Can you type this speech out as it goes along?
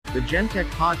the GenTech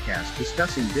podcast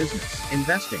discussing business,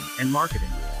 investing, and marketing.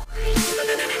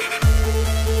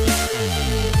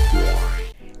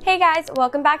 Hey guys,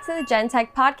 welcome back to the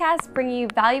GenTech podcast, bringing you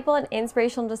valuable and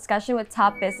inspirational discussion with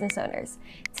top business owners.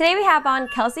 Today we have on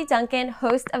Kelsey Duncan,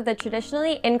 host of the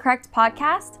Traditionally Incorrect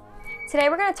podcast. Today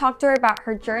we're going to talk to her about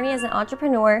her journey as an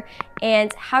entrepreneur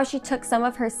and how she took some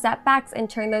of her setbacks and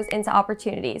turned those into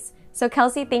opportunities. So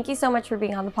Kelsey, thank you so much for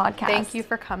being on the podcast. Thank you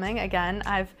for coming. Again,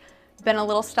 I've been a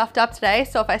little stuffed up today,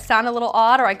 so if I sound a little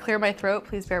odd or I clear my throat,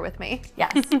 please bear with me.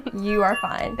 Yes, you are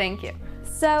fine. Thank you.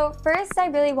 So first, I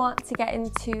really want to get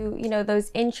into, those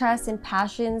interests and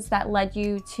passions that led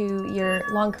you to your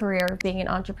long career of being an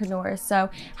entrepreneur. So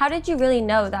how did you really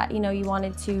know that, you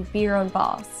wanted to be your own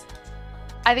boss?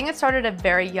 I think it started at a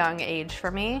very young age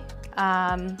for me.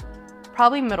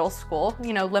 Probably middle school,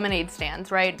 lemonade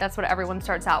stands, right? That's what everyone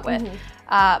starts out with.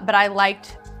 Mm-hmm. But I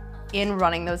liked in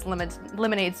running those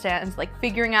lemonade stands, like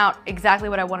figuring out exactly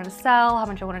what I wanted to sell, how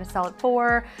much I wanted to sell it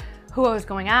for, who I was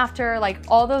going after, like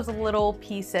all those little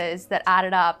pieces that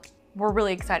added up were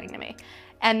really exciting to me.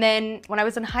 And then when I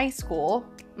was in high school,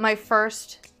 my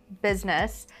first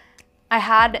business, I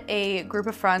had a group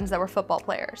of friends that were football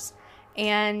players,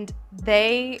 and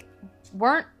they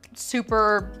weren't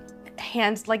super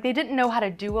they didn't know how to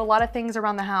do a lot of things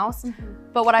around the house. Mm-hmm.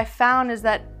 But what I found is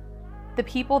that the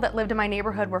people that lived in my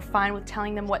neighborhood were fine with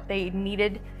telling them what they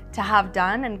needed to have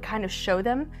done and kind of show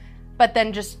them, but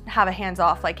then just have a hands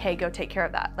off, like, hey, go take care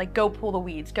of that. Like, go pull the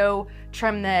weeds, go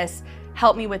trim this,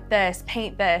 help me with this,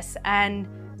 paint this. And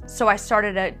so I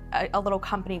started a little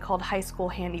company called High School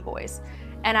Handy Boys.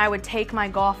 And I would take my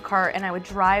golf cart and I would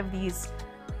drive these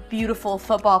beautiful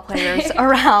football players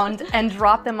around and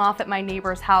drop them off at my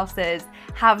neighbors' houses,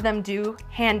 have them do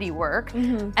handiwork,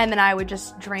 mm-hmm. and then I would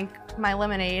just drink my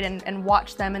lemonade and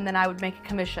watch them, and then I would make a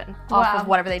commission off of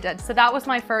whatever they did. So that was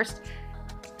my first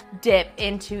dip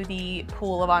into the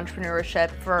pool of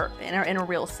entrepreneurship in a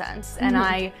real sense. Mm-hmm. And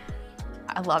I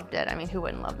loved it. I mean, who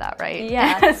wouldn't love that, right?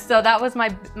 Yeah. So that was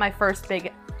my first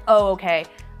big, okay,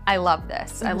 I love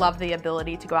this. Mm-hmm. I love the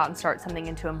ability to go out and start something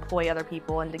and to employ other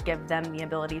people and to give them the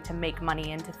ability to make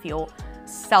money and to feel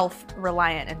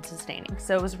self-reliant and sustaining.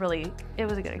 So it was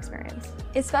a good experience.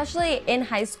 Especially in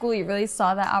high school, you really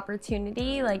saw that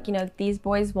opportunity. Like, these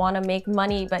boys want to make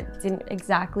money but didn't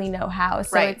exactly know how.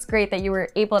 So It's great that you were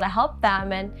able to help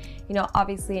them and,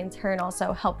 obviously in turn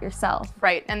also help yourself.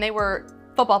 Right, and they were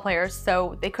football players,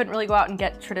 so they couldn't really go out and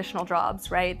get traditional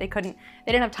jobs, right? They didn't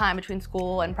have time between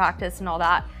school and practice and all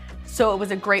that. So it was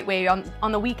a great way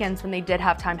on the weekends when they did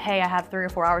have time, hey, I have 3 or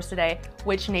 4 hours today,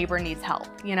 which neighbor needs help,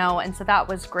 And so that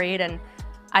was great. And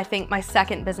I think my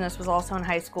second business was also in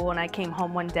high school, and I came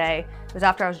home one day, it was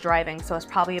after I was driving, so I was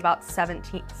probably about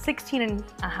 16 and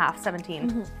a half, 17.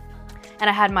 Mm-hmm. And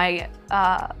I had my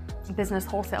business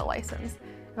wholesale license.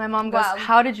 My mom goes,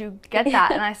 how did you get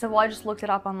that? And I said, well, I just looked it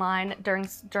up online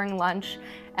during lunch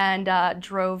and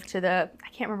drove to I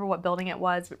can't remember what building it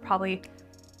was, but probably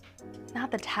not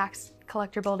the tax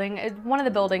collector building, one of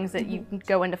the buildings that you can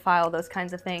go in to file those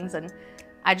kinds of things. And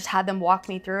I just had them walk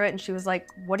me through it. And she was like,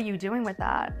 what are you doing with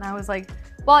that? And I was like,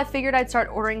 well, I figured I'd start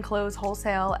ordering clothes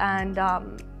wholesale and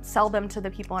sell them to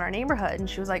the people in our neighborhood. And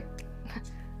she was like,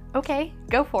 okay,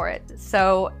 go for it.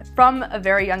 So from a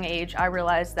very young age, I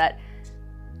realized that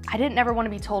I didn't ever want to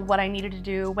be told what I needed to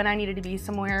do, when I needed to be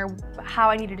somewhere, how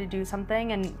I needed to do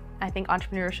something. And I think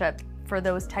entrepreneurship for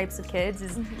those types of kids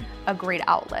is mm-hmm. a great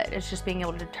outlet. It's just being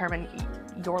able to determine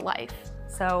your life.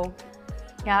 So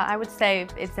yeah, I would say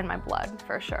it's in my blood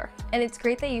for sure. And it's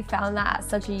great that you found that at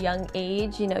such a young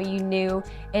age. You knew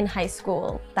in high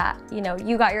school that,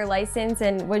 you got your license,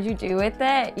 and what'd you do with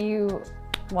it? You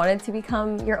wanted to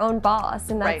become your own boss,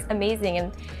 and that's amazing.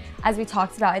 And as we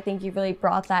talked about, I think you really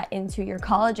brought that into your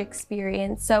college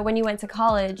experience. So when you went to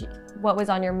college, what was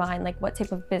on your mind? Like, what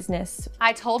type of business?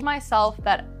 I told myself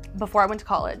that before I went to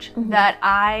college, mm-hmm. that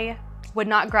I would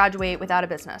not graduate without a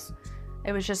business.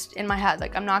 It was just in my head,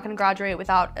 like, I'm not gonna graduate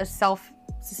without a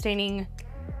self-sustaining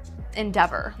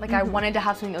endeavor. Like, mm-hmm. I wanted to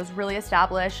have something that was really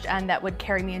established and that would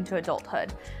carry me into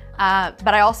adulthood.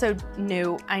 But I also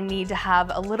knew I need to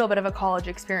have a little bit of a college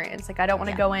experience. Like, I don't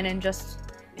want to go in and just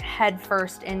head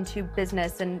first into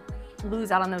business and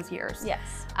lose out on those years.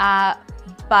 Yes.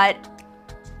 But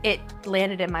it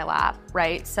landed in my lap,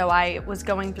 right? So I was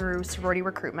going through sorority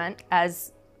recruitment,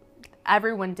 as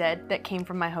everyone did that came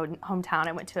from my hometown.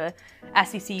 I went to a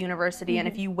SEC university, mm-hmm. and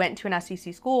if you went to an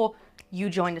SEC school, you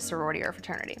joined a sorority or a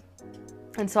fraternity.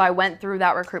 And so I went through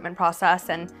that recruitment process,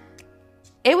 and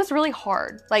it was really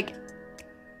hard. Like,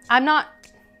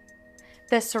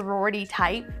 the sorority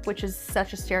type, which is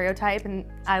such a stereotype, and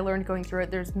I learned going through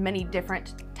it, there's many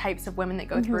different types of women that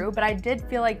go through, but I did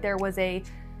feel like there was a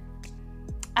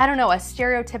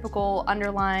stereotypical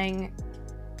underlying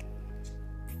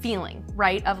feeling,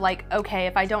 right? Of like, okay,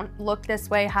 if I don't look this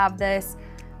way, have this,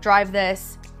 drive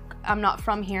this, I'm not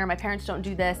from here, my parents don't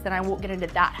do this, then I won't get into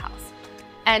that house.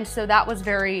 And so that was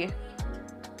very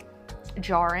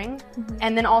jarring.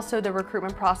 And then also the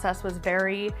recruitment process was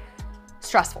very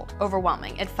stressful,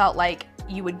 overwhelming. It felt like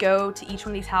you would go to each one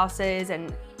of these houses,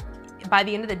 and by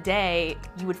the end of the day,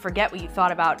 you would forget what you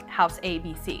thought about house A,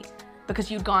 B, C,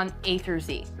 because you'd gone A through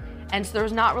Z. And so there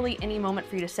was not really any moment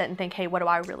for you to sit and think, hey, what do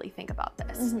I really think about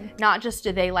this? Not just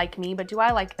do they like me, but do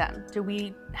I like them? Do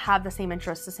we have the same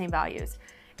interests, the same values?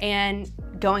 And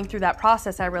going through that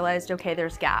process, I realized, okay,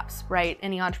 there's gaps, right?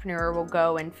 Any entrepreneur will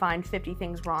go and find 50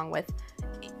 things wrong with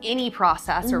any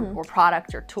process or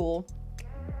product or tool.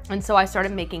 And so I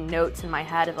started making notes in my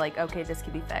head of like, okay, this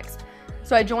could be fixed.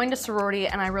 So I joined a sorority,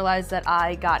 and I realized that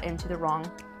I got into the wrong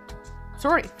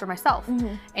sorority for myself.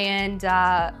 And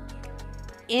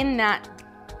in that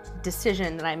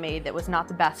decision that I made that was not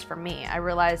the best for me, I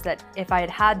realized that if I had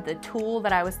had the tool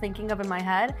that I was thinking of in my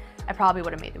head, I probably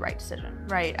would have made the right decision,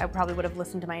 right? I probably would have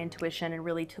listened to my intuition and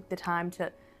really took the time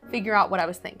to figure out what I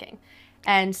was thinking.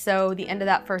 And so the end of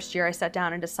that first year, I sat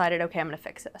down and decided, okay, I'm gonna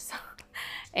fix this.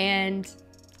 And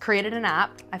created an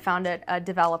app. I found a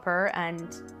developer,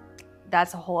 and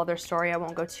that's a whole other story. I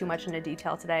won't go too much into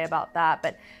detail today about that,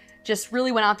 but just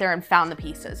really went out there and found the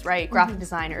pieces, right? Graphic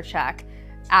designer, check.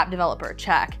 App developer,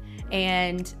 check.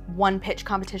 And won pitch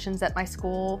competitions at my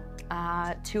school,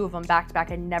 2 of them back to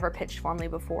back. I never pitched formally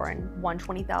before, and won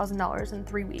 $20,000 in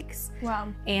 3 weeks.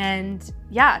 Wow. And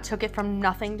yeah, took it from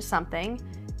nothing to something.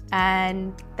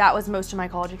 And that was most of my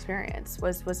college experience,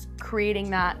 was creating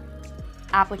that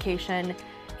application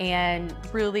and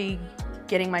really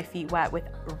getting my feet wet with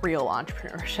real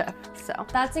entrepreneurship. So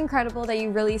that's incredible that you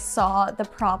really saw the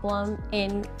problem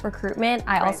in recruitment.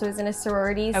 I also was in a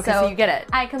sorority, so you get it.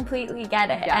 I completely get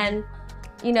it. Yeah. And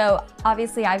you know,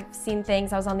 obviously I've seen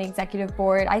things, I was on the executive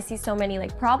board, I see so many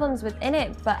like problems within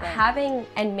it, but having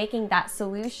and making that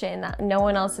solution that no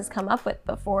one else has come up with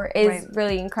before is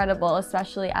really incredible,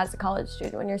 especially as a college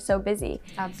student when you're so busy.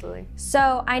 Absolutely.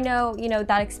 So I know, you know,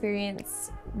 that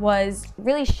experience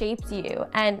really shaped you,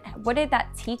 and what did that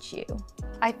teach you?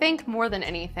 I think more than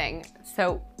anything,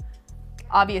 so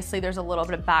obviously there's a little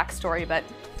bit of backstory, but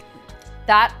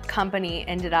that company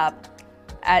ended up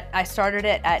I started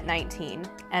it at 19,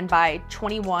 and by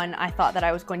 21, I thought that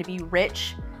I was going to be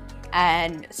rich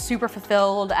and super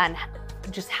fulfilled and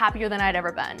just happier than I'd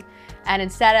ever been. And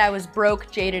instead I was broke,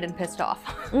 jaded, and pissed off.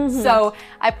 So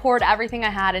I poured everything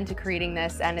I had into creating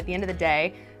this, and at the end of the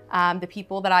day, the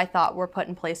people that I thought were put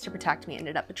in place to protect me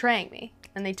ended up betraying me,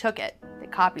 and they took it. They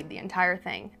copied the entire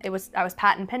thing. I was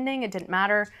patent pending, it didn't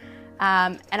matter.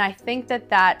 And I think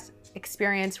that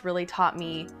experience really taught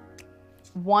me,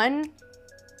 one,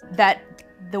 that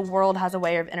the world has a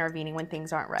way of intervening when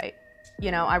things aren't right. You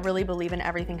know, I really believe in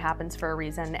everything happens for a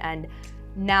reason, and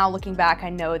now looking back, I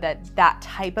know that that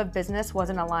type of business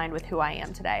wasn't aligned with who I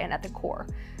am today and at the core.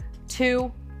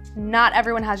 2, not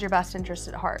everyone has your best interest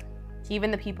at heart. Even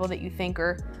the people that you think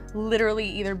are literally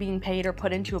either being paid or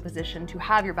put into a position to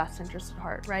have your best interest at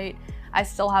heart, right? I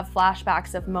still have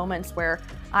flashbacks of moments where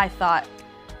I thought,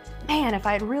 man, if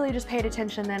I had really just paid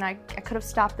attention, then I could have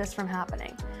stopped this from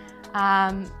happening.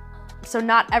 So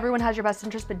not everyone has your best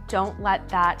interest, but don't let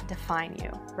that define you,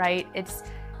 right?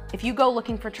 If you go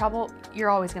looking for trouble,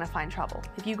 you're always gonna find trouble.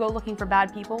 If you go looking for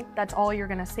bad people, that's all you're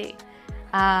gonna see.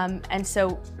 And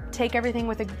so take everything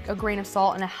with a grain of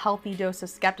salt and a healthy dose of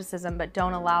skepticism, but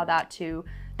don't allow that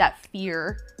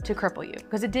fear to cripple you.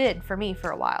 Because it did for me for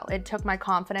a while. It took my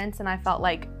confidence, and I felt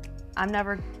like I'm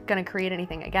never gonna create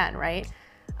anything again, right?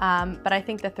 But I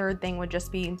think the third thing would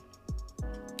just be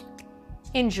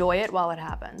enjoy it while it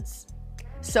happens.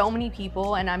 So many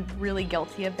people, and I'm really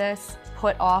guilty of this,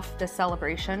 put off the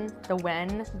celebration, the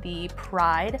win, the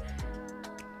pride,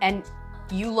 and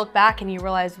you look back and you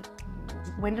realize,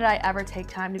 when did I ever take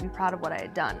time to be proud of what I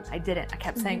had done? I didn't. I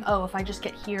kept saying, oh, if I just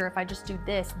get here, if I just do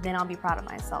this, then I'll be proud of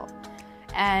myself.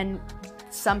 And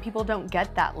some people don't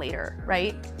get that later,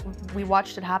 right? We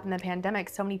watched it happen in the pandemic.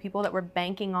 So many people that were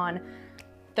banking on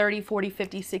 30, 40,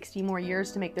 50, 60 more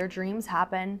years to make their dreams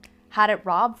happen had it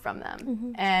robbed from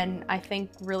them. And I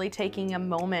think really taking a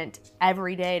moment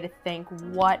every day to think,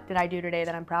 what did I do today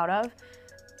that I'm proud of?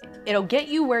 It'll get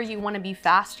you where you want to be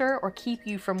faster, or keep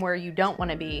you from where you don't want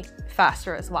to be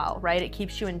faster as well, right? It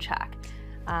keeps you in check.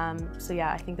 So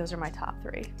yeah, I think those are my top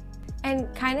 3.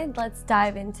 And kind of let's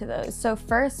dive into those. So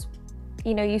first,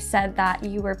 you said that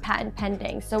you were patent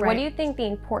pending. So what do you think the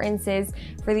importance is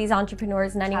for these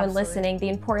entrepreneurs and anyone listening, the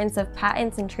importance of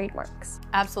patents and trademarks?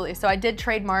 Absolutely. So I did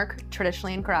trademark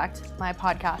Traditionally Incorrect, my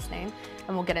podcast name,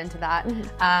 and we'll get into that.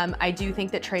 I do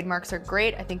think that trademarks are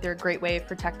great. I think they're a great way of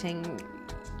protecting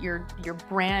your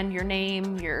brand, your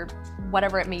name, your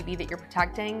whatever it may be that you're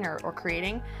protecting or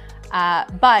creating.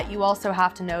 But you also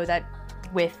have to know that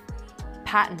with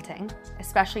patenting,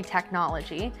 especially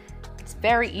technology, it's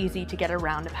very easy to get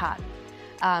around a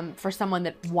patent for someone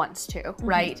that wants to,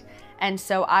 right? And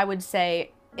so I would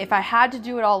say if I had to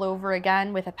do it all over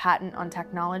again with a patent on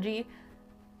technology,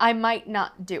 I might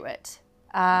not do it.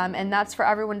 And that's for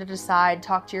everyone to decide.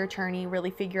 Talk to your attorney,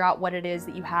 really figure out what it is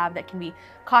that you have that can be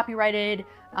copyrighted.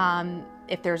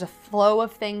 If there's a flow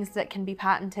of things that can be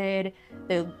patented,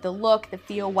 the look, the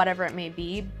feel, whatever it may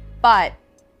be. But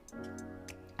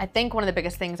I think one of the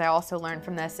biggest things I also learned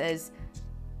from this is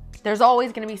there's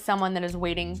always going to be someone that is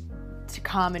waiting to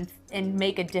come and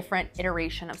make a different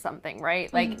iteration of something,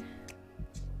 right? Like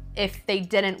if they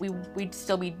didn't, we'd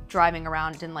still be driving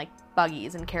around in like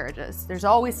buggies and carriages. There's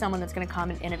always someone that's going to come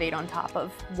and innovate on top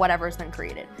of whatever's been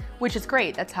created, which is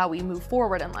great. That's how we move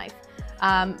forward in life.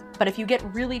 But if you get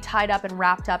really tied up and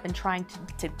wrapped up in trying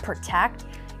to protect,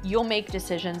 you'll make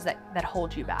decisions that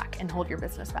hold you back and hold your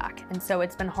business back. And so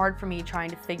it's been hard for me trying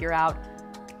to figure out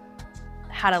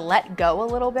how to let go a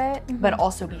little bit, but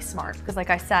also be smart. Because like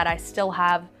I said, I still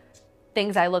have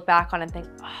things I look back on and think,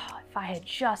 oh, if I had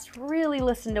just really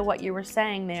listened to what you were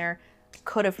saying there,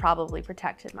 could have probably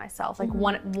protected myself. Like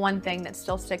one thing that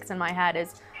still sticks in my head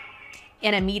is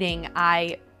in a meeting,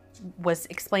 I was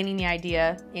explaining the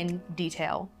idea in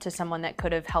detail to someone that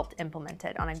could have helped implement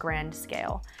it on a grand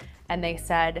scale. And they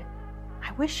said,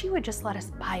 I wish you would just let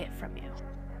us buy it from you.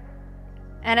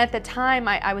 And at the time,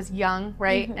 I was young,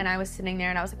 right? And I was sitting there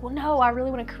and I was like, well, no, I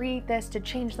really want to create this to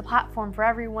change the platform for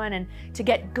everyone and to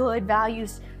get good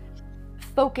values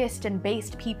focused and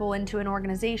based people into an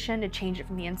organization, to change it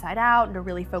from the inside out and to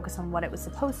really focus on what it was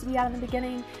supposed to be at in the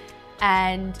beginning.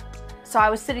 And so I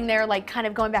was sitting there like kind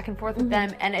of going back and forth with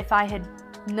them. And if I had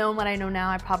known what I know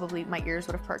now, my ears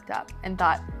would have perked up and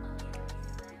thought,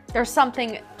 there's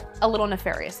something a little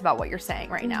nefarious about what you're saying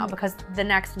right now, because the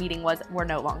next meeting was, we're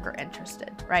no longer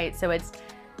interested, right? So it's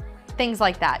things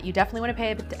like that. You definitely want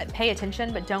to pay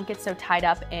attention, but don't get so tied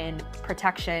up in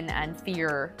protection and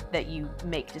fear that you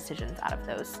make decisions out of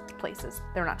those places.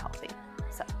 They're not healthy.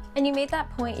 So. And you made that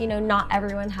point, not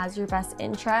everyone has your best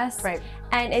interest. Right.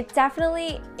 And it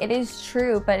is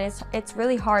true, but it's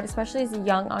really hard, especially as a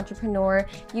young entrepreneur.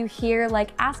 You hear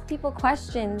ask people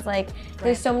questions.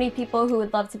 There's so many people who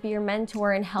would love to be your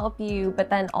mentor and help you, but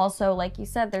then also, like you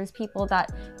said, there's people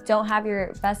that don't have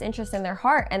your best interest in their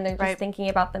heart and they're just thinking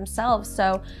about themselves.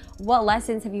 So what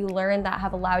lessons have you learned that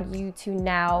have allowed you to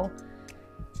now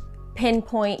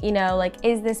pinpoint,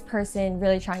 is this person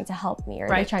really trying to help me or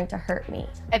are they trying to hurt me?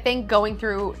 I think going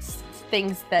through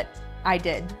things that I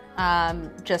did,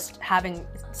 just having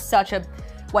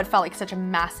what felt like such a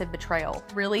massive betrayal,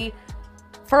 really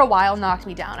for a while knocked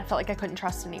me down. I felt like I couldn't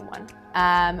trust anyone.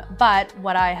 But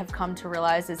what I have come to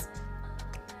realize is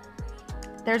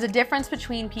there's a difference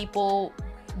between people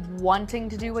wanting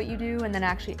to do what you do and then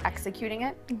actually executing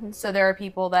it. So there are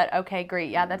people that, okay,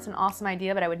 great, yeah, that's an awesome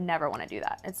idea, but I would never want to do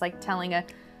that. It's like telling a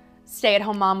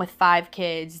stay-at-home mom with 5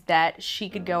 kids that she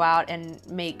could go out and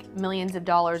make millions of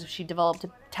dollars if she developed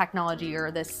a technology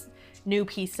or this new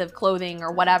piece of clothing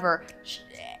or whatever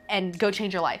and go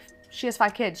change her life. She has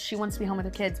 5 kids. She wants to be home with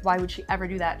her kids. Why would she ever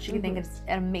do that? She could think it's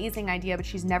an amazing idea, but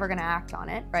she's never going to act on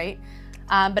it, right?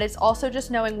 But it's also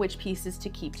just knowing which pieces to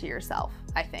keep to yourself,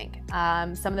 I think.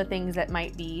 Some of the things that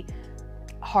might be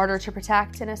harder to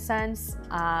protect in a sense,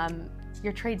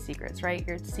 your trade secrets, right?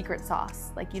 Your secret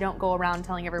sauce. You don't go around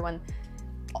telling everyone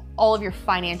all of your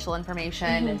financial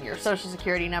information and your social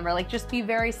security number. Just be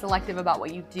very selective about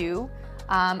what you do,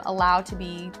 allow to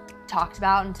be talked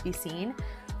about and to be seen.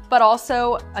 But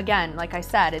also, again, like I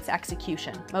said, it's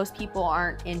execution. Most people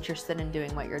aren't interested in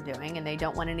doing what you're doing and they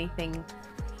don't want anything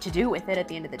to do with it at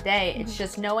the end of the day. It's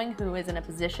just knowing who is in a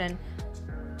position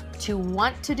to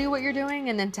want to do what you're doing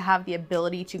and then to have the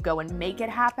ability to go and make it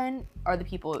happen are the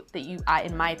people that you,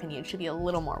 in my opinion, should be a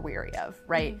little more weary of,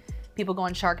 right? People go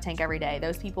on Shark Tank every day.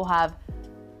 Those people have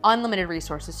unlimited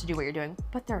resources to do what you're doing,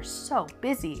 but they're so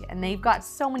busy and they've got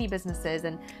so many businesses,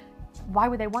 and why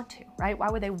would they want to, right? Why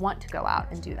would they want to go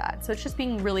out and do that? So it's just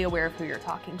being really aware of who you're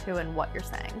talking to and what you're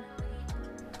saying.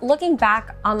 looking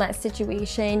back on that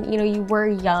situation, you were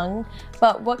young,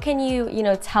 but what can you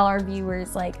tell our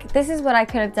viewers, like, this is what I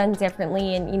could have done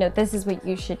differently, and this is what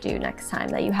you should do next time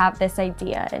that you have this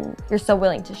idea and you're so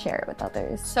willing to share it with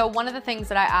others? So one of the things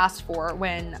that I asked for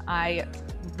when I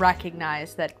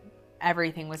recognized that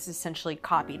everything was essentially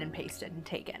copied and pasted and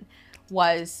taken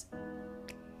was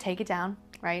take it down,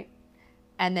 right?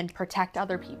 And then protect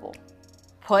other people.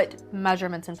 Put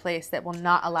measurements in place that will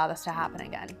not allow this to happen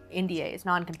again. NDAs,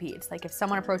 non-competes. Like if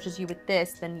someone approaches you with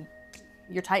this, then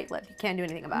you're tight-lipped. You can't do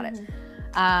anything about it.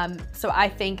 So I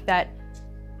think that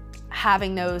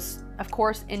having those, of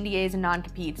course, NDAs and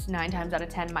non-competes 9 times out of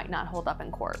 10 might not hold up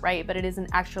in court, right? But it is an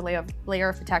extra layer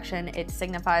of protection. It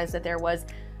signifies that there was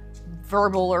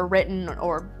verbal or written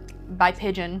or by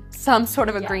pigeon some sort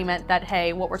of agreement that,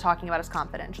 hey, what we're talking about is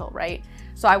confidential, right?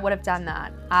 So I would have done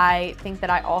that. I think that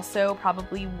I also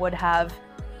probably would have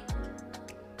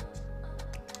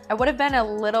been a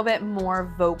little bit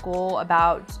more vocal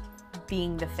about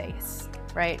being the face,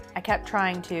 right? I kept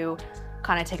trying to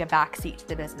kind of take a backseat to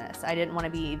the business. I didn't want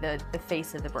to be the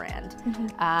face of the brand.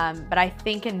 But I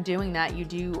think in doing that, you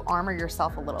do armor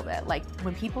yourself a little bit. Like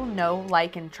when people know,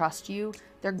 like, and trust you,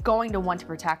 they're going to want to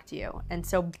protect you. And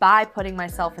so by putting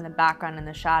myself in the background, in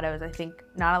the shadows, I think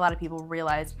not a lot of people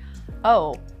realized,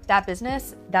 oh, that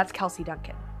business, that's Kelsey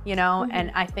Duncan,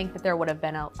 And I think that there would have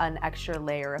been an extra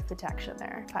layer of protection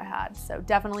there if I had. So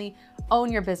definitely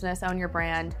own your business, own your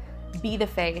brand, be the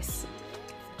face,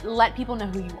 let people know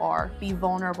who you are, be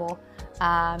vulnerable,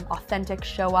 authentic,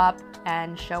 show up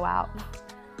and show out.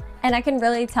 And I can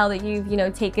really tell that you've,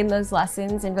 taken those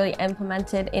lessons and really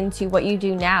implemented into what you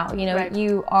do now. Right.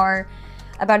 You are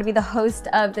about to be the host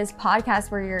of this podcast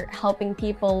where you're helping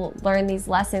people learn these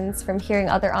lessons from hearing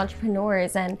other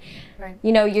entrepreneurs. And, right.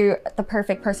 You're the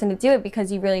perfect person to do it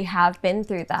because you really have been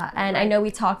through that. And right. I know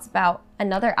we talked about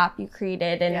another app you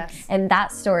created and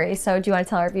that story. So do you want to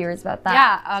tell our viewers about that?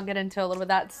 Yeah, I'll get into a little bit of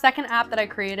that. The second app that I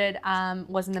created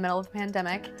was in the middle of the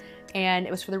pandemic, and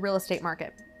it was for the real estate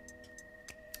market.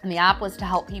 And the app was to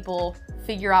help people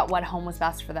figure out what home was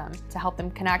best for them, to help them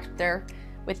connect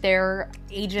with their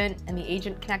agent, and the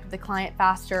agent connect with the client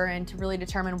faster, and to really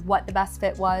determine what the best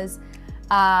fit was.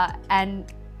 And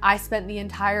I spent the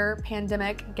entire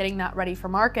pandemic getting that ready for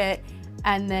market.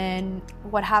 And then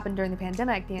what happened during the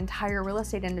pandemic, the entire real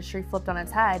estate industry flipped on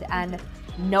its head, and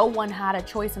no one had a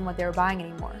choice in what they were buying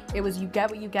anymore. It was you get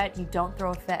what you get, you don't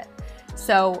throw a fit.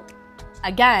 So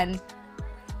again,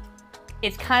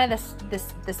 it's kind of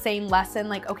the same lesson,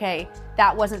 like, okay,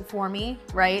 that wasn't for me,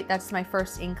 right? That's my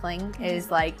first inkling, is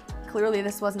like, clearly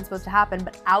this wasn't supposed to happen,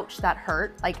 but ouch, that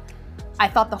hurt. Like, I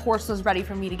thought the horse was ready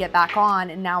for me to get back on,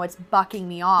 and now it's bucking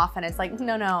me off, and it's like,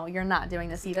 no, you're not doing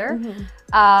this either.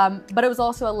 But it was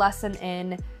also a lesson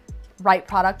in right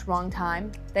product, wrong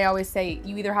time. They always say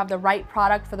you either have the right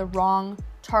product for the wrong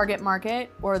target market,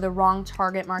 or the wrong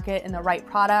target market and the right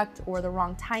product, or the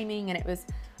wrong timing, and it was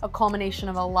a culmination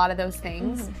of a lot of those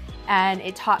things. And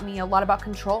it taught me a lot about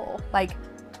control. Like,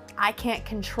 I can't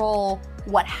control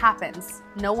what happens.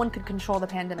 No one could control the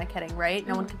pandemic hitting, right?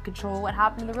 No one could control what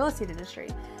happened in the real estate industry.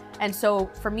 And so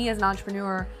for me as an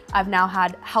entrepreneur, I've now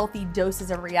had healthy doses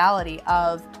of reality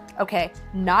of, okay,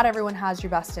 not everyone has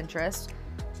your best interest.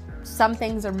 Some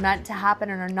things are meant to happen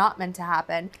and are not meant to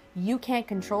happen. You can't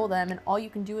control them, and all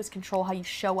you can do is control how you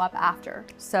show up after.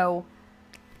 So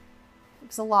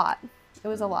it's a lot. It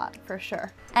was a lot, for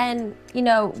sure. And,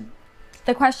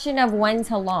 the question of when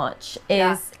to launch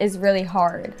is really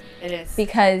hard. It is.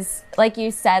 Because, like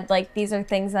you said, like, these are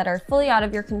things that are fully out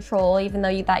of your control, even though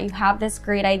you have this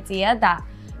great idea that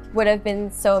would have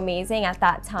been so amazing at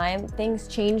that time. Things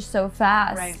change so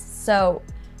fast. Right. So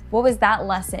what was that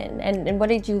lesson? And what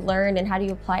did you learn, and how do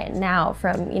you apply it now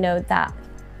from, that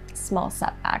small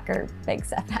setback or big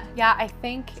setback? Yeah, I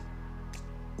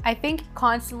think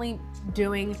constantly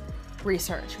doing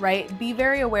research, right? Be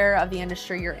very aware of the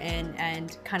industry you're in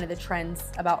and kind of the trends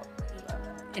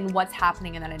and what's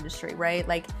happening in that industry, right?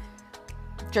 Like,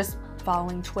 just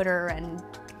following Twitter and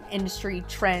industry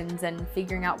trends and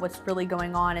figuring out what's really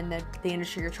going on in the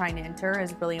industry you're trying to enter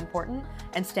is really important,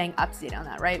 and staying up to date on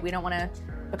that, right? We don't want to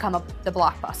become the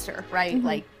blockbuster, right?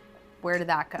 Like, where did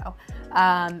that go?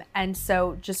 And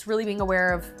so just really being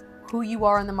aware of who you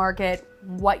are in the market,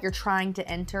 what you're trying to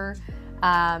enter.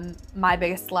 My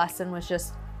biggest lesson was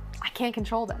just, I can't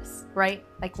control this, right?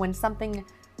 Like, when something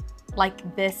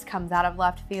like this comes out of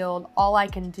left field, all I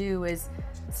can do is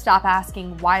stop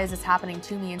asking, why is this happening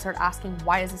to me, and start asking,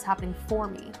 why is this happening for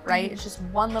me, right? It's just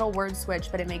one little word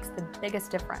switch, but it makes the biggest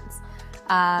difference.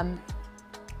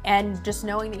 And just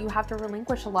knowing that you have to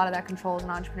relinquish a lot of that control as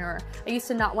an entrepreneur. I used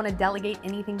to not want to delegate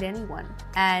anything to anyone.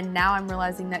 And now I'm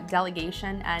realizing that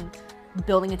delegation and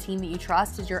building a team that you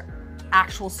trust is your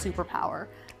actual superpower.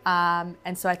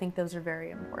 And so I think those are very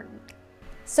important.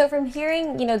 So from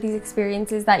hearing, these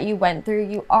experiences that you went through,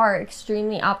 you are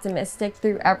extremely optimistic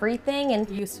through everything. And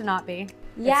Used to not be.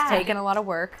 Yeah. It's taken a lot of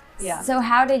work. Yeah. So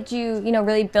how did you,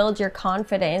 really build your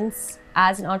confidence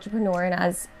as an entrepreneur and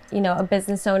as, a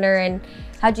business owner, and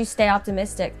how'd you stay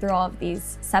optimistic through all of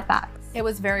these setbacks? It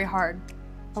was very hard.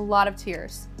 A lot of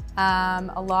tears.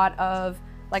 A lot of,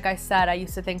 like I said, I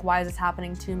used to think, why is this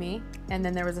happening to me? And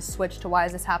then there was a switch to, why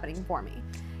is this happening for me?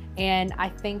 And I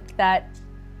think that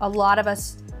a lot of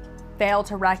us fail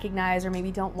to recognize, or maybe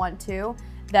don't want to,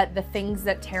 that the things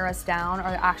that tear us down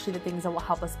are actually the things that will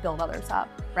help us build others up,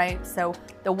 right? So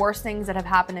the worst things that have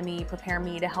happened to me prepare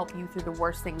me to help you through the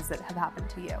worst things that have happened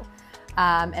to you.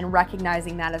 And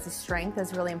recognizing that as a strength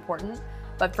is really important.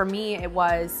 But for me,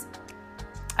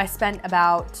 I spent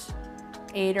about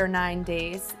 8 or 9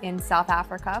 days in South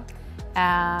Africa,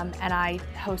 and I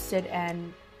hosted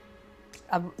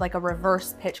a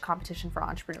reverse pitch competition for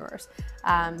entrepreneurs.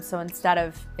 So instead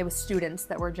of, it was students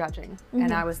that were judging,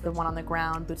 and I was the one on the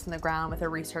ground, boots on the ground with a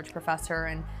research professor,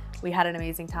 and we had an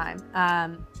amazing time.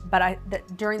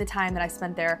 But during the time that I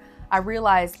spent there, I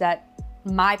realized that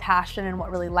my passion and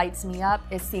what really lights me up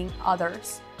is seeing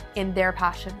others in their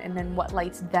passion and then what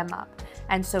lights them up.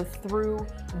 And so through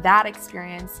that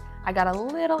experience, I got a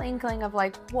little inkling of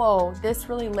like, whoa, this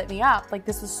really lit me up. Like,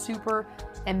 this was super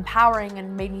empowering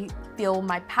and made me feel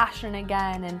my passion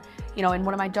again. And, in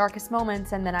one of my darkest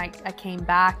moments. And then I came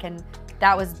back, and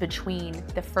that was between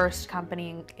the first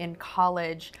company in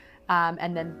college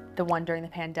and then the one during the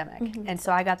pandemic. And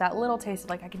so I got that little taste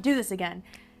of like, I can do this again.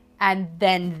 And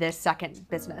then this second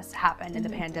business happened in the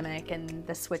pandemic and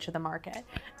the switch of the market.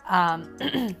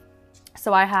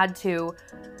 So I had to,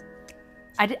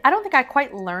 I don't think I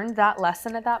quite learned that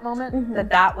lesson at that moment,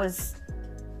 that was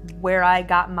where I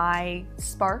got my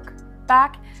spark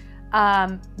back.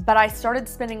 But I started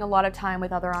spending a lot of time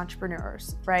with other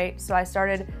entrepreneurs, right? So I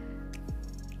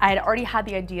had already had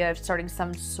the idea of starting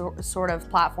some sort of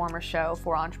platform or show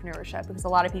for entrepreneurship, because a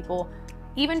lot of people,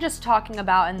 even just talking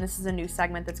about, and this is a new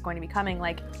segment that's going to be coming,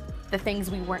 like the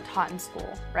things we weren't taught in school,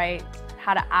 right?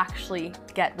 How to actually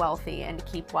get wealthy and to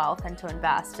keep wealth and to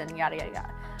invest and yada, yada,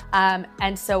 yada.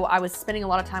 And so I was spending a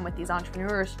lot of time with these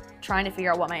entrepreneurs trying to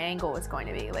figure out what my angle was going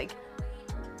to be. Like,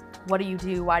 what do you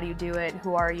do? Why do you do it?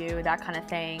 Who are you? That kind of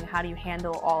thing. How do you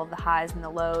handle all of the highs and the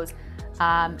lows?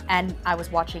 And I was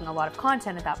watching a lot of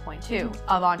content at that point too,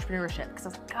 of entrepreneurship, because I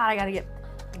was like, God, I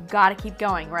gotta keep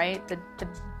going, right? The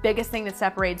biggest thing that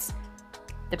separates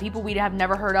the people we have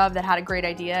never heard of that had a great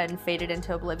idea and faded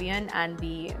into oblivion, and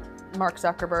the Mark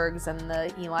Zuckerbergs and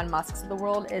the Elon Musks of the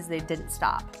world, is they didn't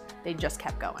stop. They just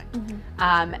kept going.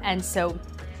 And so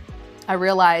I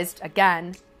realized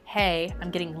again, hey, I'm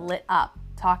getting lit up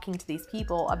talking to these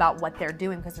people about what they're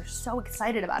doing because they're so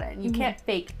excited about it. And you can't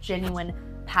fake genuine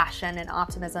passion and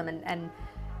optimism and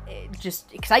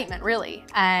just excitement, really.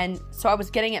 And so I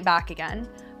was getting it back again.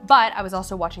 But I was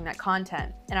also watching that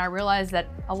content, and I realized that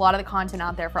a lot of the content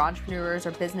out there for entrepreneurs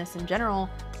or business in general,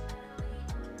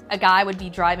 a guy would be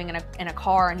driving in a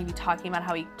car and he'd be talking about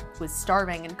how he was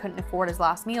starving and couldn't afford his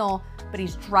last meal, but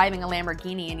he's driving a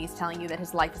Lamborghini and he's telling you that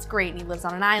his life is great and he lives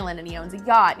on an island and he owns a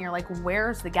yacht, and you're like,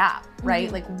 where's the gap,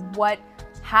 right? Like, what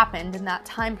happened in that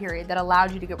time period that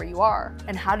allowed you to get where you are,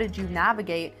 and how did you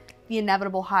navigate the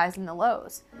inevitable highs and the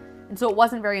lows? And so it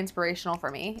wasn't very inspirational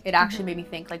for me. It actually made me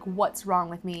think, like, what's wrong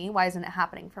with me? Why isn't it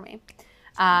happening for me?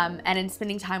 And in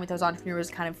spending time with those entrepreneurs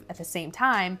kind of at the same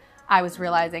time, I was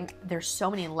realizing there's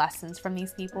so many lessons from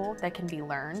these people that can be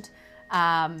learned.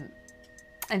 And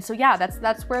so, yeah,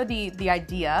 that's where the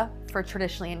idea for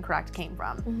Traditionally Incorrect came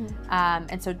from.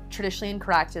 And so Traditionally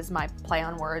Incorrect is my play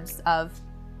on words of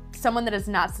someone that is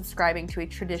not subscribing to a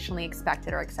traditionally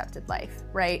expected or accepted life,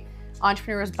 right?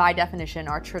 Entrepreneurs, by definition,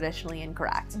 are traditionally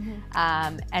incorrect.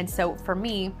 And so for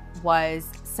me, was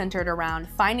centered around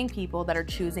finding people that are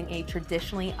choosing a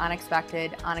traditionally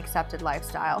unexpected, unaccepted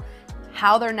lifestyle,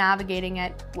 how they're navigating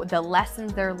it, the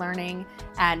lessons they're learning,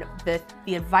 and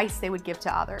the advice they would give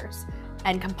to others,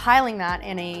 and compiling that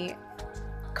in a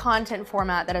content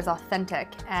format that is authentic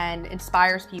and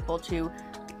inspires people to,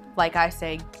 like I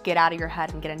say, get out of your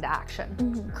head and get into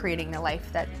action, creating the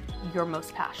life that you're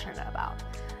most passionate about.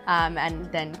 And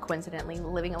then coincidentally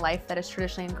living a life that is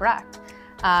traditionally incorrect.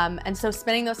 And so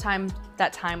spending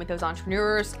that time with those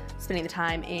entrepreneurs, spending the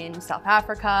time in South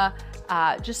Africa,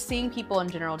 just seeing people in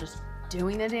general just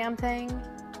doing the damn thing,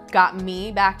 got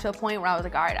me back to a point where I was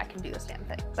like, all right, I can do this damn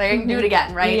thing. Like, I can do it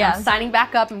again, right? Yeah. I'm signing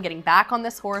back up. I'm getting back on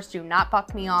this horse. Do not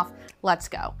buck me off. Let's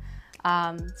go.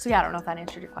 So yeah, I don't know if that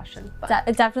answered your question. But.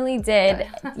 It definitely did.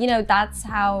 You know, that's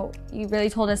how you really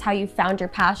told us how you found your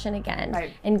passion again,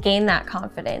 right, and gained that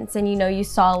confidence. And, you know, you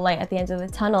saw a light at the end of the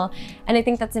tunnel. And I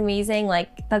think that's amazing.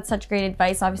 Like, that's such great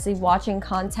advice, obviously watching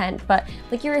content, but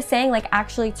like you were saying, like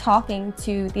actually talking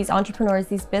to these entrepreneurs,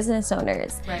 these business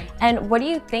owners. Right. And what do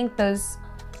you think those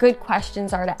good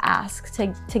questions are to ask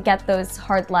to get those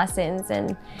hard lessons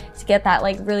and to get that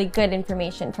like really good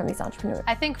information from these entrepreneurs?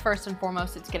 I think first and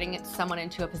foremost, it's getting someone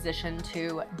into a position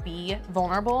to be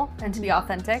vulnerable and to be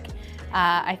authentic.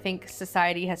 I think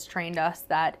society has trained us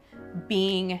that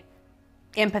being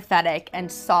empathetic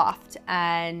and soft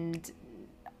and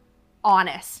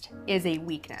honest is a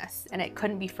weakness, and it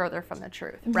couldn't be further from the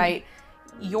truth, right?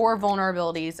 Your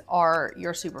vulnerabilities are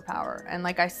your superpower. And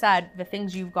like I said, the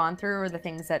things you've gone through are the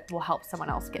things that will help someone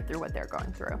else get through what they're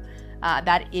going through.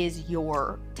 That is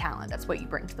your talent. That's what you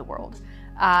bring to the world.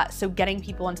 So getting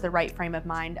people into the right frame of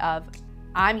mind of,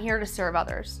 I'm here to serve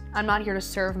others. I'm not here to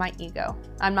serve my ego.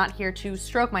 I'm not here to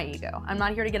stroke my ego. I'm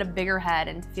not here to get a bigger head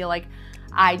and to feel like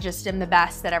I just am the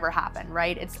best that ever happened,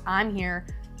 right? I'm here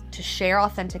to share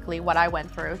authentically what I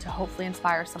went through to hopefully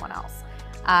inspire someone else.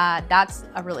 That's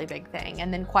a really big thing.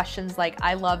 And then questions like,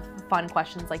 I love fun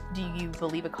questions like, do you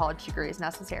believe a college degree is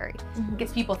necessary? It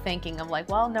gets people thinking of like,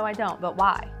 well, no, I don't, but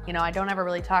why? You know, I don't ever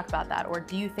really talk about that. Or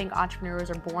do you think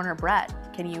entrepreneurs are born or bred?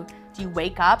 Do you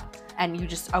wake up and you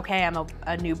just, okay, I'm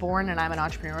a newborn and I'm an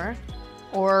entrepreneur?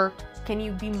 Or can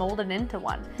you be molded into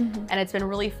one? And it's been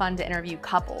really fun to interview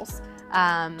couples.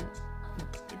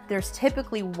 There's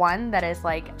typically one that is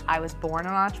like, I was born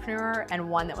an entrepreneur, and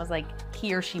one that was like,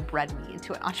 he or she bred me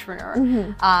into an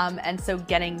entrepreneur. And so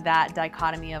getting that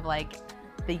dichotomy of like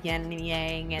the yin and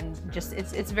yang, and just,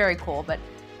 it's very cool. But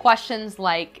questions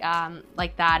like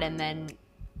that. And then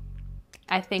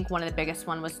I think one of the biggest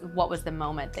one was, what was the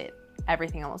moment that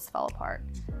everything almost fell apart?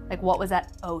 Like, what was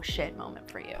that oh shit moment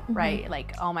for you, right?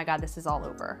 Like, oh my God, this is all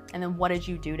over. And then what did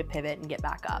you do to pivot and get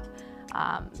back up?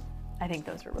 I think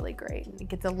those are really great. It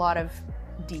gets a lot of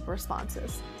deep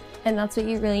responses. And that's what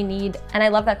you really need. And I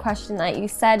love that question that you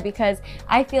said, because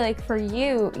I feel like for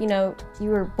you, you know, you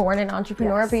were born an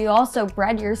entrepreneur, but you also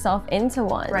bred yourself into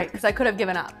one. Right, because I could have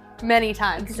given up many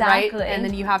times, exactly, right? And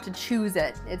then you have to choose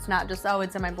it. It's not just, oh,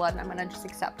 it's in my blood and I'm gonna just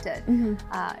accept it.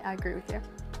 I agree with you.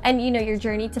 And you know, your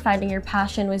journey to finding your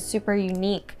passion was super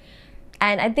unique.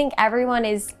 And I think everyone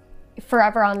is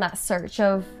forever on that search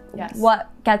of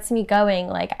what gets me going.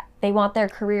 Like, they want their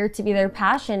career to be their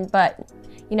passion, but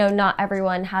you know, not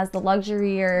everyone has the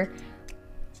luxury or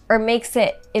makes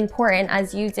it important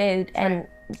as you did. And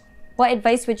what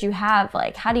advice would you have?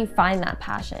 Like, how do you find that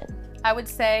passion? I would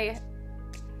say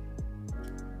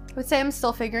I'm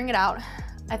still figuring it out.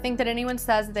 I think that anyone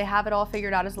says that they have it all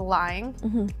figured out is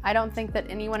lying. I don't think that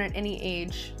anyone at any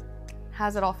age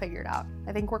has it all figured out.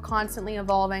 I think we're constantly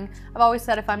evolving. I've always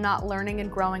said if I'm not learning and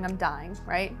growing, I'm dying,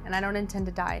 right? And I don't intend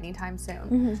to die anytime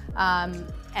soon.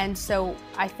 And so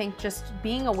I think just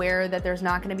being aware that there's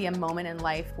not gonna be a moment in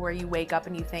life where you wake up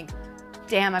and you think,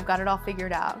 damn, I've got it all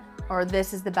figured out, or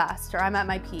this is the best, or I'm at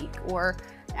my peak, or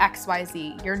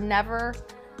XYZ. You're never,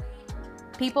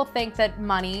 people think that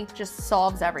money just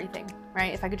solves everything,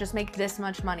 right? If I could just make this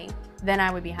much money, then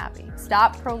I would be happy.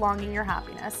 Stop prolonging your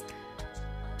happiness.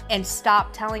 And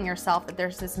stop telling yourself that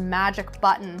there's this magic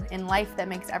button in life that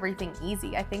makes everything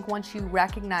easy. I think once you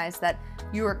recognize that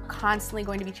you are constantly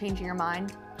going to be changing your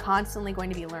mind, constantly going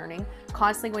to be learning,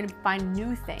 constantly going to find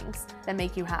new things that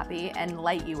make you happy and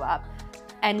light you up,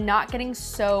 and not getting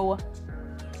so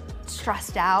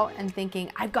stressed out and thinking,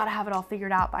 I've got to have it all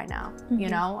figured out by now, you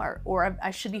know, or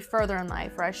I should be further in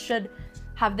life, or I should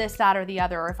have this, that, or the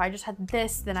other, or if I just had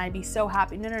this, then I'd be so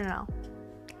happy. No.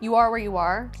 You are where you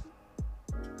are.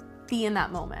 Be in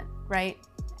that moment, right?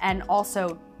 And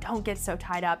also don't get so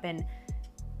tied up in,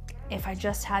 if I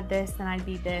just had this, then I'd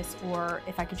be this, or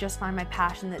if I could just find my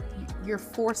passion, that you're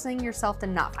forcing yourself to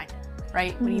not find it,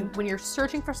 right? When you're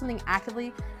searching for something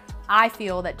actively, I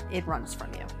feel that it runs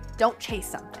from you. Don't chase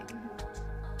something.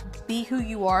 Be who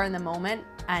you are in the moment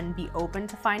and be open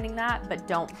to finding that, but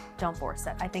don't force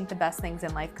it. I think the best things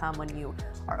in life come when you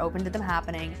are open to them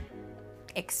happening,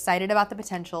 excited about the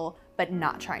potential, but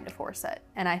not trying to force it.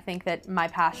 And I think that my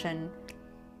passion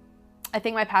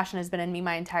has been in me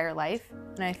my entire life.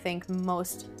 And I think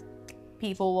most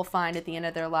people will find at the end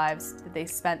of their lives that they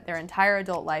spent their entire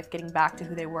adult life getting back to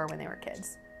who they were when they were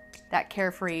kids. That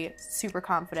carefree, super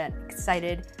confident,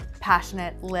 excited,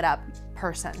 passionate, lit up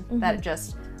person that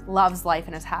just loves life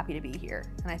and is happy to be here.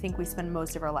 And I think we spend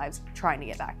most of our lives trying to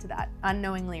get back to that,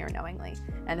 unknowingly or knowingly.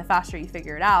 And the faster you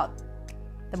figure it out,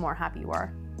 the more happy you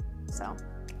are.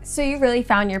 So you really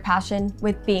found your passion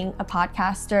with being a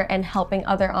podcaster and helping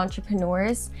other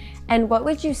entrepreneurs. And what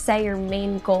would you say your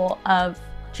main goal of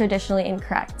Traditionally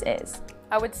Incorrect is?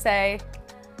 I would say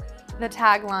the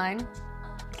tagline,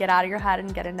 get out of your head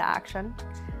and get into action.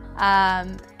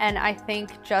 And I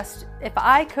think just if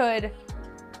I could,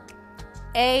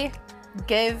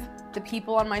 give the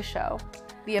people on my show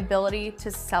the ability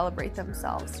to celebrate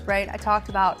themselves, right? I talked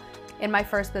about in my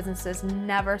first businesses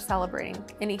never celebrating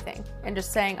anything and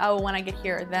just saying, oh, when I get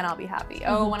here, then I'll be happy.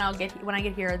 Oh, when I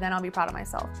get here, then I'll be proud of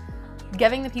myself.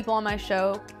 Giving the people on my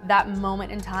show that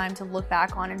moment in time to look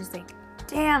back on and just say,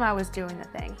 damn, I was doing the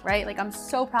thing, right? Like, I'm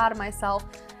so proud of myself.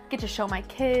 I get to show my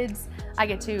kids. I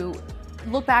get to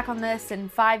look back on this in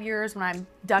 5 years when I'm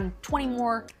done 20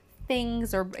 more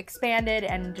things or expanded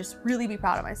and just really be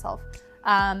proud of myself.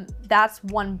 That's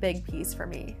one big piece for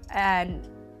me. And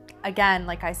again,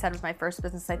 like I said with my first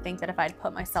business, I think that if I'd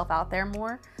put myself out there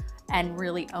more and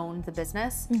really owned the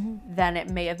business, then it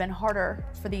may have been harder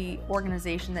for the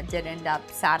organization that did end up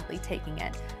sadly taking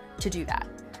it to do that.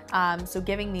 So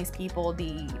giving these people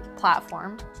the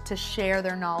platform to share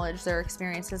their knowledge, their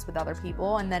experiences with other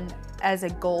people, and then as a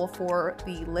goal for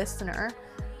the listener,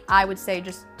 I would say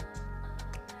just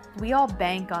we all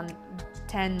bank on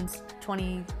 10,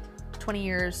 20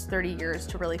 years, 30 years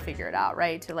to really figure it out,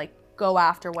 right? To like go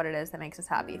after what it is that makes us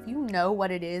happy. If you know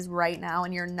what it is right now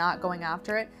and you're not going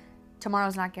after it,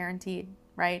 tomorrow's not guaranteed,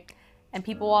 right? And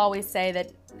people always say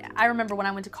that, I remember when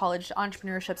I went to college,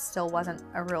 entrepreneurship still wasn't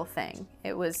a real thing.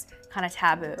 It was kind of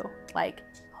taboo. Like,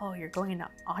 oh, you're going into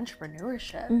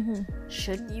entrepreneurship.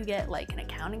 Shouldn't you get like an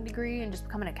accounting degree and just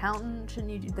become an accountant?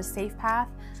 Shouldn't you do the safe path?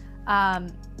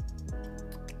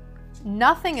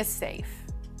 Nothing is safe.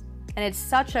 And it's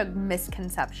such a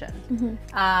misconception.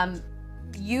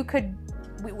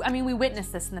 We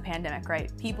witnessed this in the pandemic,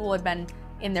 right? People had been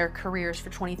in their careers for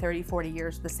 20, 30, 40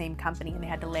 years with the same company and they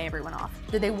had to lay everyone off.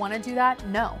 Did they want to do that?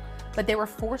 No, but they were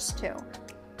forced to.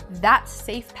 That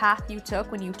safe path you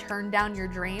took when you turned down your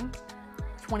dream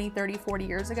 20, 30, 40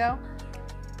 years ago,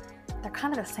 they're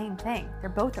kind of the same thing. They're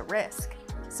both a risk.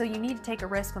 So you need to take a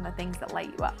risk on the things that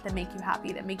light you up, that make you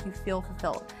happy, that make you feel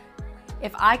fulfilled.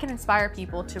 If I can inspire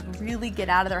people to really get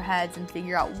out of their heads and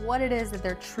figure out what it is that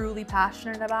they're truly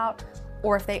passionate about,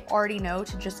 or if they already know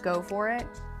to just go for it,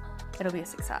 it'll be a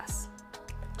success.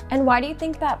 And why do you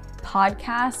think that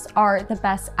podcasts are the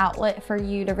best outlet for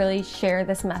you to really share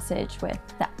this message with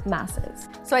the masses?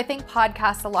 So I think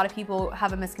podcasts, a lot of people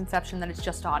have a misconception that it's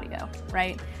just audio,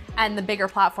 right? And the bigger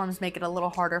platforms make it a little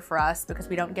harder for us because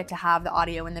we don't get to have the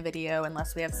audio and the video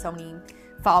unless we have so many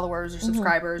followers or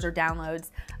subscribers or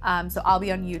downloads. So I'll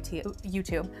be on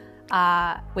YouTube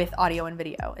with audio and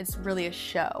video. It's really a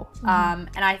show.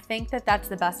 And I think that that's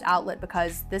the best outlet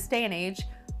because this day and age,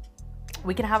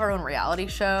 we can have our own reality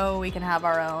show, we can have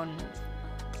our own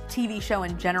TV show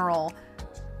in general,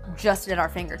 just at our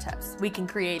fingertips. We can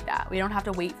create that. We don't have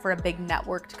to wait for a big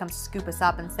network to come scoop us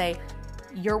up and say,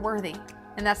 you're worthy.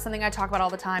 And that's something I talk about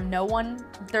all the time.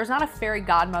 There's not a fairy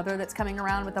godmother that's coming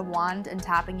around with a wand and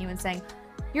tapping you and saying,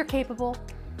 you're capable,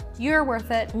 you're worth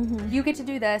it, you get to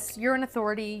do this, you're an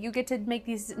authority, you get to make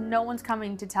these, no one's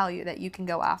coming to tell you that you can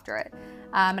go after it.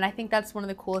 And I think that's one of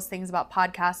the coolest things about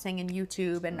podcasting and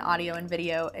YouTube and audio and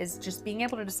video is just being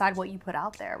able to decide what you put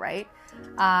out there, right?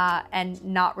 And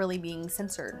not really being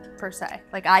censored per se.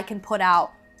 Like I can put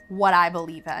out what I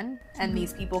believe in and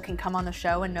these people can come on the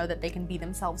show and know that they can be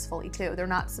themselves fully too. They're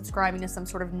not subscribing to some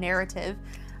sort of narrative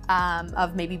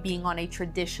of maybe being on a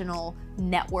traditional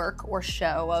network or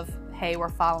show of, hey, we're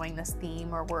following this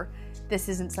theme or this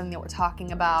isn't something that we're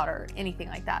talking about or anything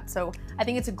like that. So I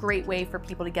think it's a great way for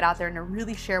people to get out there and to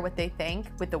really share what they think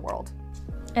with the world.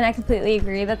 And I completely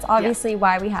agree. That's obviously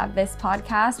why we have this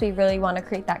podcast. We really want to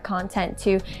create that content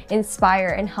to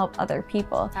inspire and help other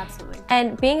people. Absolutely.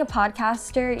 And being a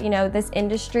podcaster, this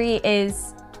industry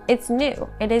it's new.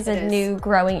 It is a new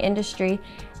growing industry.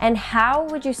 And how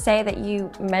would you say that you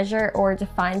measure or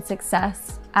define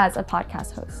success as a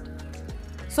podcast host?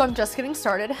 So I'm just getting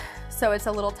started, so it's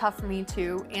a little tough for me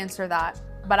to answer that.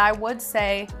 But I would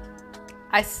say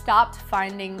I stopped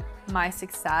finding my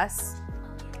success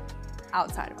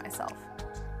outside of myself,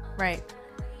 right?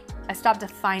 I stopped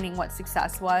defining what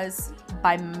success was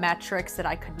by metrics that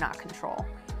I could not control.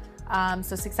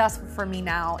 So success for me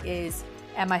now is,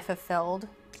 am I fulfilled?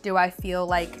 Do I feel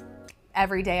like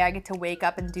every day I get to wake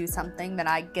up and do something that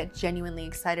I get genuinely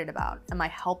excited about? Am I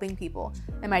helping people?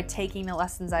 Am I taking the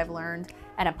lessons I've learned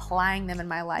and applying them in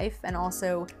my life and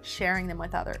also sharing them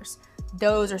with others?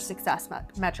 those are success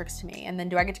metrics to me. And then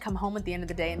do I get to come home at the end of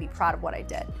the day and be proud of what I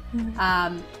did?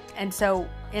 And so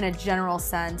in a general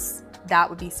sense, that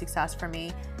would be success for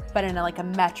me. But in a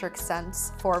metric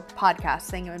sense for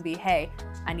podcasting, it would be, hey,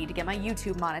 I need to get my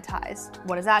YouTube monetized.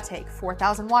 What does that take?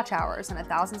 4,000 watch hours and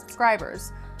 1,000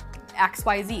 subscribers,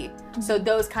 XYZ. So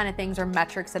those kind of things are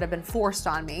metrics that have been forced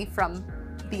on me from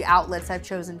the outlets I've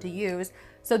chosen to use.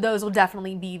 So those will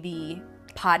definitely be the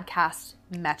podcast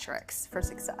metrics for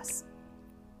success.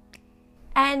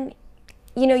 And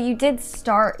you did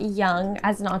start young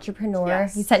as an entrepreneur.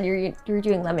 Yes. You said you were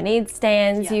doing lemonade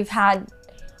stands. Yes. You've had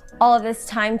all of this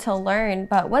time to learn,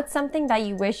 but what's something that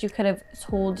you wish you could have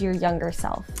told your younger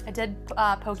self? I did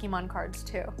Pokemon cards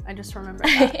too. I just remember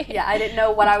that. Yeah, I didn't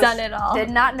know what I was done it all. Did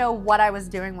not know what I was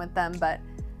doing with them, but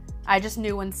I just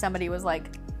knew when somebody was like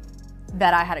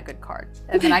that I had a good card,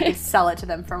 and then I could sell it to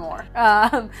them for more.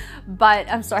 But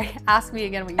I'm sorry, ask me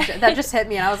again what you said. That just hit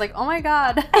me, and I was like, oh my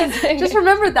god, just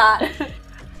remembered that.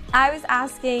 I was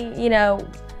asking,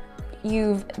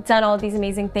 you've done all these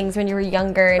amazing things when you were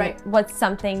younger, and Right. what's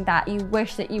something that you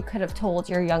wish that you could have told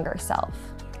your younger self?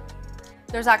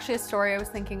 There's actually a story I was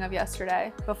thinking of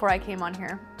yesterday before I came on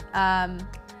here.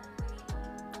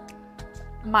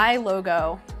 My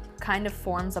logo kind of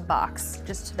forms a box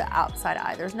just to the outside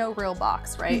eye. There's no real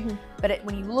box, right? But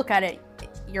when you look at it,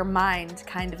 your mind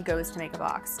kind of goes to make a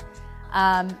box.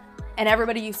 And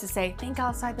everybody used to say, think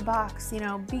outside the box,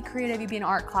 be creative, you be in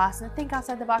art class, and think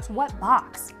outside the box. What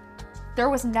box? There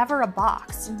was never a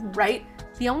box, right?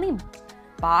 The only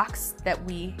box that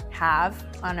we have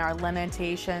on our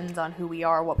limitations, on who we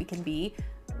are, what we can be,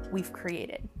 we've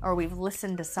created, or we've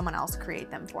listened to someone else create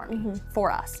them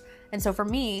for us. And so for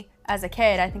me, as a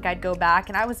kid, I think I'd go back,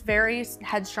 and I was very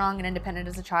headstrong and independent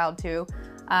as a child too.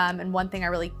 And one thing I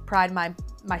really pride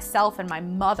myself and my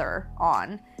mother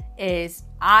on is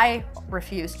I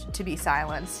refused to be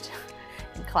silenced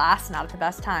in class, not at the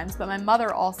best times, but my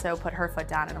mother also put her foot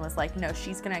down and was like, no,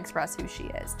 she's gonna express who she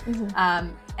is.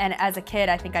 And as a kid,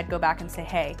 I think I'd go back and say,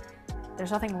 hey,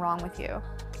 there's nothing wrong with you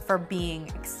for being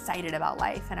excited about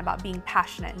life and about being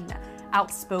passionate and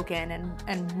outspoken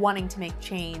and wanting to make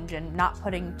change and not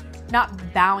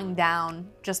bowing down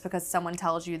just because someone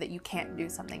tells you that you can't do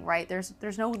something, right?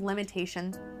 There's no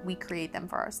limitations, we create them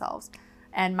for ourselves.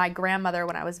 And my grandmother,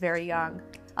 when I was very young,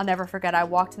 I'll never forget, I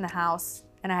walked in the house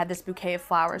and I had this bouquet of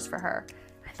flowers for her.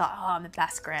 I thought, oh, I'm the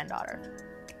best granddaughter.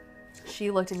 She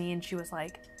looked at me and she was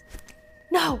like,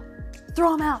 no,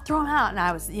 throw them out. And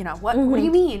I was, what do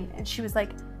you mean? And she was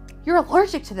like, you're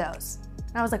allergic to those.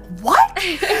 And I was like, what?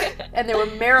 And there were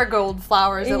marigold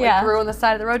flowers that grew on the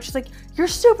side of the road. She's like, you're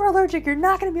super allergic. You're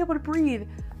not gonna be able to breathe.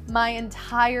 My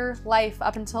entire life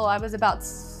up until I was about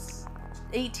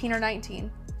 18 or 19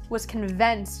 was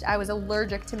convinced I was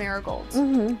allergic to marigolds.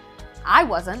 I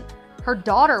wasn't. Her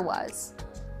daughter was.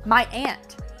 My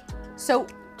aunt. So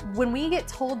when we get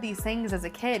told these things as a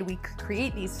kid, we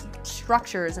create these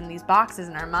structures and these boxes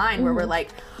in our mind where we're like,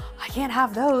 I can't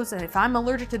have those, and if I'm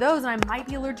allergic to those, and I might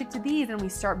be allergic to these, and we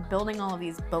start building all of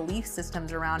these belief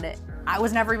systems around it. I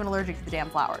was never even allergic to the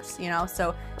damn flowers,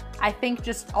 So I think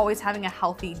just always having a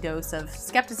healthy dose of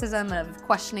skepticism, of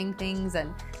questioning things,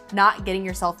 and not getting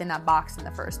yourself in that box in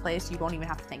the first place, you won't even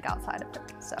have to think outside of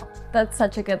it. So that's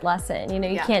such a good lesson.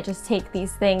 You can't just take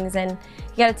these things, and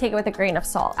you got to take it with a grain of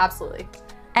salt. Absolutely.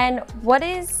 And what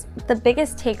is the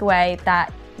biggest takeaway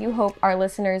that you hope our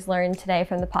listeners learn today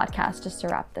from the podcast, just to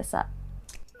wrap this up?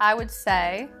 I would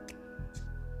say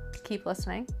keep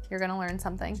listening. You're going to learn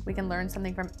something. We can learn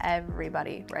something from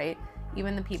everybody, right?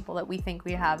 Even the people that we think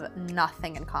we have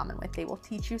nothing in common with, they will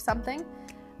teach you something.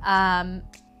 And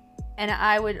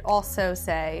I would also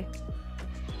say,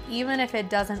 even if it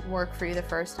doesn't work for you the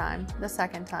first time, the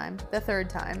second time, the third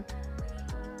time,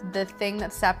 the thing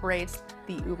that separates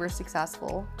the uber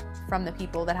successful from the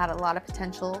people that had a lot of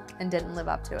potential and didn't live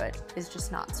up to it is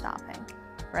just not stopping,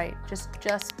 right? Just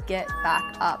get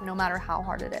back up, no matter how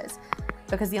hard it is.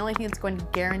 Because the only thing that's going to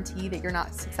guarantee that you're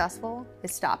not successful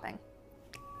is stopping.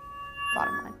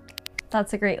 Bottom line.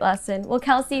 That's a great lesson. Well,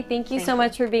 Kelsey, thank you so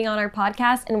much for being on our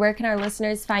podcast. And where can our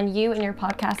listeners find you and your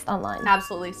podcast online?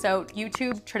 Absolutely. So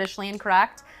YouTube, Traditionally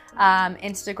Incorrect,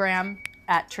 Instagram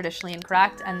at Traditionally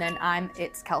Incorrect, and then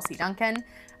it's Kelsey Duncan.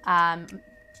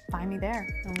 Find me there,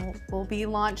 and we'll be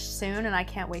launched soon, and I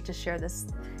can't wait to share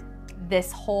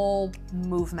this whole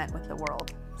movement with the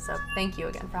world. So thank you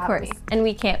again for having me. And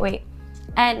we can't wait.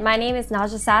 And my name is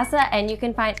Naja Sassa, and you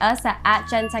can find us at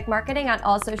GenTech Marketing on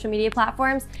all social media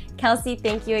platforms. Kelsey,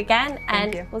 thank you again,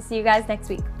 and we'll see you guys next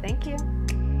week. Thank you.